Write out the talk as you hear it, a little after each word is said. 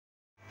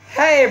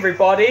Hey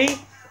everybody,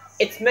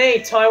 it's me,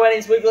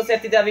 Taiwanese Wiggly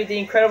Stuff, the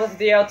Incredible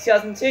DL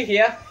 2002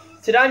 here.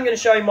 Today I'm going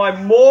to show you my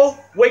more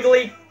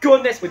wiggly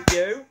goodness with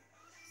you.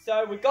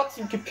 So we've got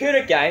some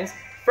computer games.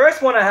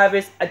 First one I have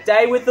is A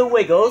Day with the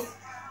Wiggles.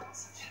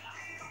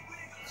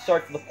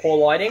 Sorry for the poor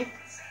lighting.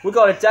 We've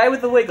got A Day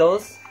with the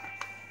Wiggles.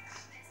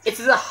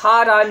 It's a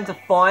hard item to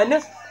find.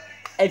 And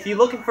if you're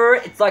looking for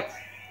it, it's like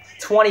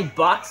 20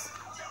 bucks.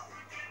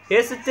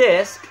 Here's the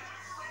disc.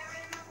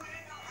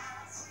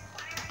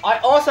 I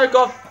also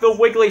got the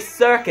Wiggly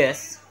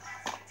Circus.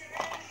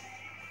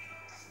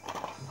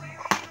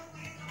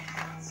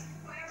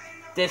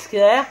 Disc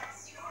there.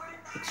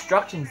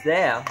 Instructions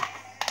there.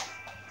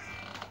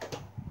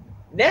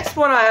 Next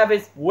one I have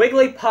is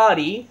Wiggly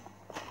Party.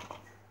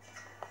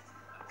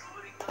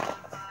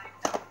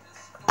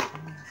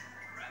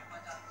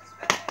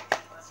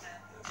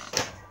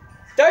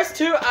 Those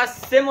two are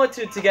similar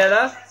to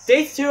together.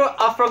 These two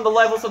are from the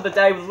levels of The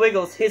Day with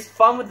Wiggles. Here's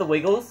Fun with the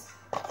Wiggles.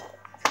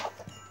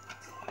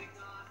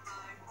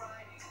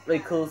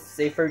 Really cool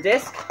see-through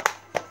disc.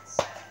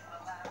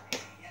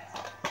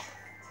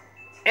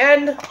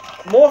 And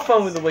more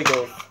Fun with the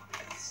Wiggles.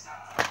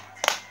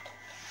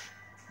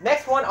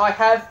 Next one, I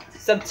have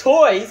some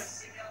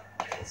toys.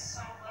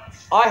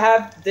 I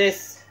have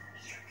this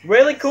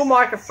really cool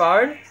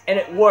microphone, and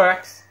it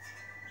works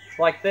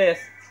like this.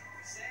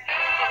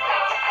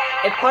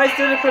 It plays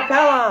through the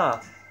propeller.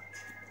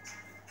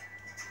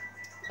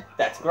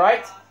 That's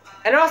great.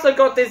 And I also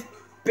got this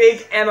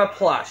big Emma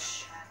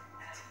plush.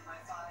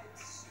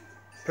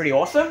 Pretty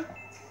awesome.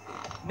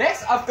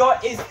 Next I've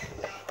got is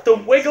the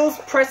Wiggles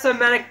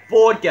Pressomatic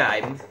board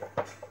game.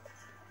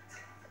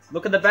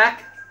 Look at the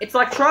back. It's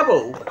like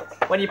Trouble.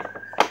 When you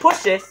push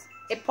this,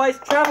 it plays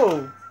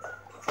Trouble.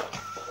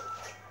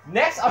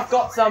 Next I've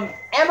got some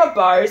Emma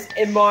bows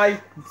in my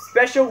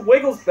special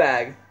Wiggles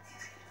bag.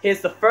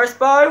 Here's the first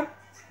bow.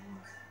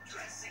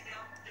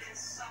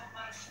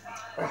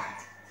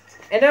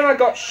 And then I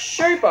got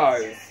shoe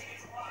bows.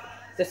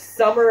 The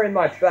summer in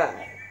my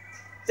bag.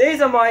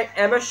 These are my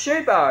Emma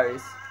shoe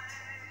bows.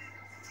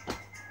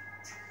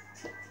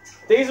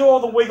 These are all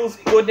the Wiggles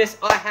goodness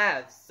I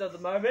have. So at the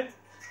moment,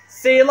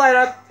 see you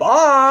later.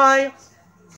 Bye!